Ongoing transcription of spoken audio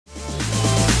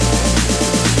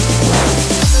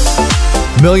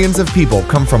Millions of people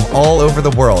come from all over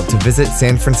the world to visit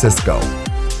San Francisco.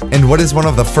 And what is one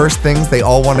of the first things they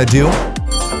all want to do?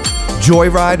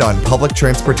 Joyride on public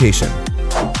transportation.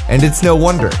 And it's no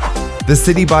wonder. The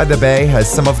city by the bay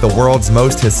has some of the world's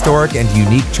most historic and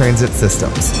unique transit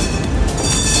systems.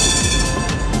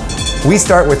 We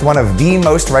start with one of the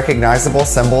most recognizable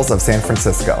symbols of San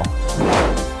Francisco: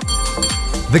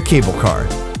 the cable car.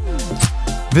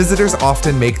 Visitors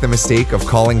often make the mistake of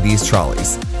calling these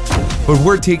trolleys. But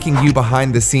we're taking you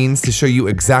behind the scenes to show you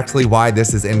exactly why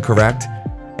this is incorrect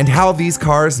and how these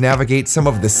cars navigate some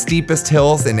of the steepest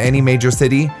hills in any major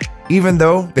city, even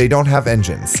though they don't have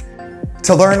engines.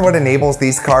 To learn what enables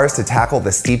these cars to tackle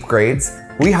the steep grades,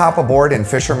 we hop aboard in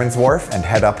Fisherman's Wharf and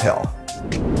head uphill.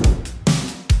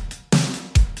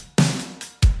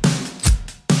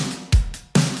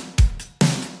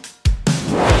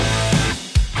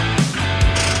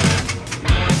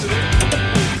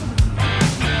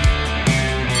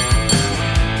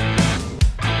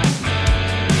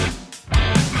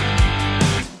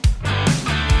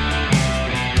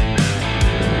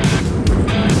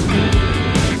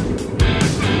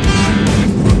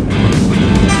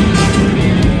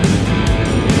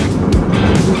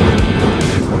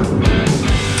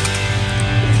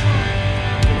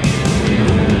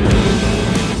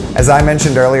 As I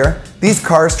mentioned earlier, these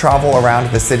cars travel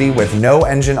around the city with no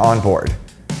engine on board.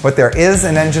 But there is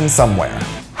an engine somewhere.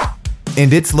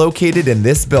 And it's located in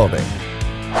this building.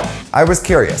 I was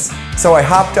curious, so I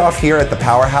hopped off here at the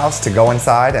powerhouse to go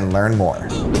inside and learn more.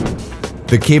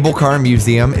 The Cable Car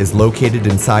Museum is located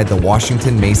inside the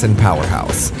Washington Mason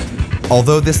Powerhouse.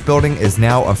 Although this building is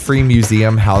now a free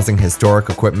museum housing historic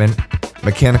equipment,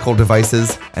 mechanical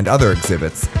devices, and other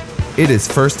exhibits, it is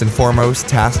first and foremost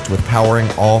tasked with powering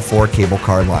all 4 cable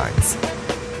car lines.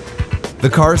 The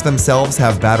cars themselves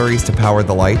have batteries to power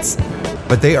the lights,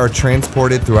 but they are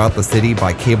transported throughout the city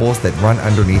by cables that run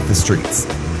underneath the streets.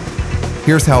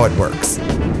 Here's how it works.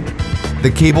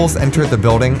 The cables enter the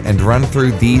building and run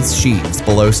through these sheaves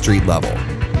below street level.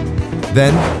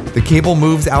 Then, the cable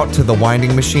moves out to the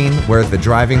winding machine where the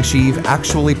driving sheave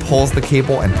actually pulls the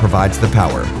cable and provides the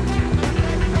power.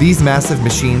 These massive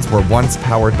machines were once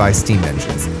powered by steam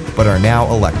engines, but are now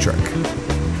electric.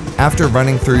 After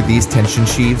running through these tension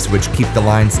sheaves, which keep the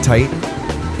lines tight,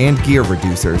 and gear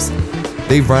reducers,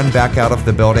 they run back out of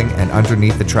the building and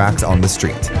underneath the tracks on the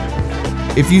street.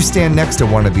 If you stand next to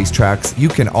one of these tracks, you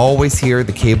can always hear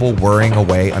the cable whirring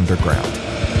away underground.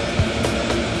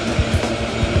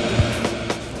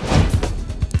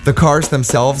 The cars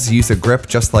themselves use a grip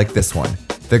just like this one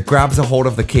that grabs a hold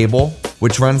of the cable,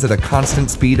 which runs at a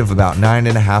constant speed of about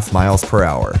 9.5 miles per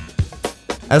hour.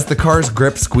 As the car's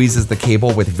grip squeezes the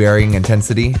cable with varying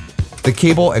intensity, the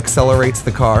cable accelerates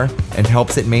the car and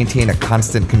helps it maintain a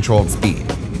constant controlled speed,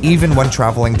 even when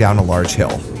traveling down a large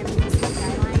hill.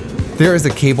 There is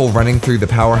a cable running through the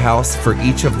powerhouse for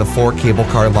each of the 4 cable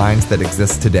car lines that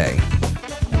exist today.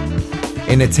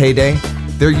 In its heyday,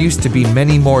 there used to be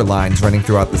many more lines running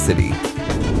throughout the city.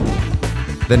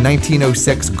 The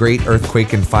 1906 Great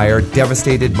Earthquake and Fire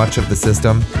devastated much of the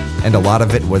system, and a lot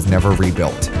of it was never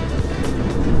rebuilt.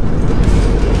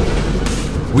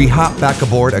 We hop back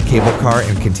aboard a cable car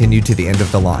and continue to the end of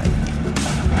the line.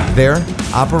 There,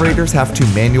 operators have to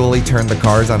manually turn the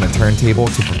cars on a turntable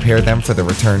to prepare them for the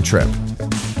return trip.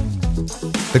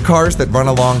 The cars that run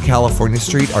along California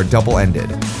Street are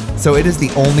double-ended, so it is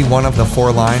the only one of the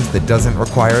 4 lines that doesn't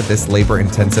require this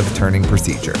labor-intensive turning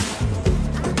procedure.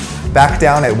 Back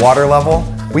down at water level,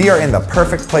 we are in the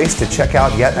perfect place to check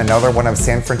out yet another one of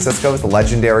San Francisco's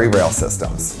legendary rail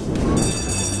systems: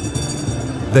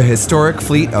 the historic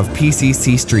fleet of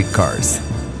PCC Streetcars.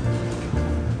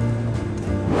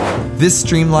 This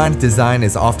streamlined design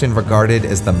is often regarded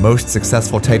as the most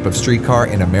successful type of streetcar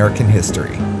in American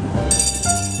history.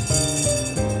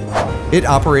 It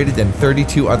operated in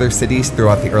 32 other cities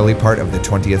throughout the early part of the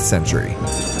 20th century.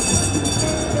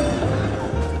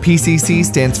 PCC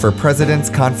stands for President's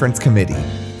Conference Committee,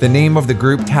 the name of the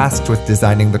group tasked with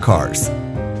designing the cars.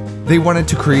 They wanted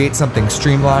to create something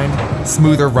streamlined,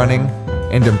 smoother running,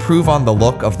 and improve on the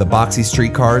look of the boxy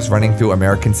streetcars running through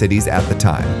American cities at the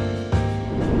time.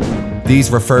 These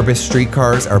refurbished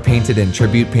streetcars are painted in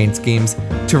tribute paint schemes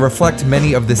to reflect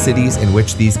many of the cities in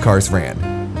which these cars ran.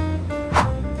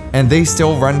 And they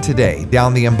still run today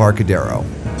down the Embarcadero.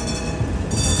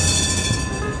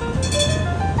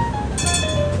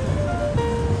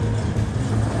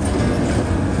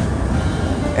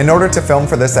 In order to film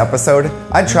for this episode,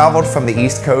 I traveled from the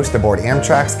East Coast aboard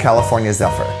Amtrak's California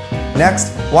Zephyr.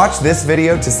 Next, watch this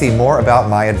video to see more about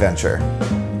my adventure.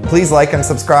 Please like and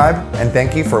subscribe, and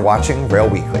thank you for watching Rail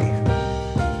Weekly.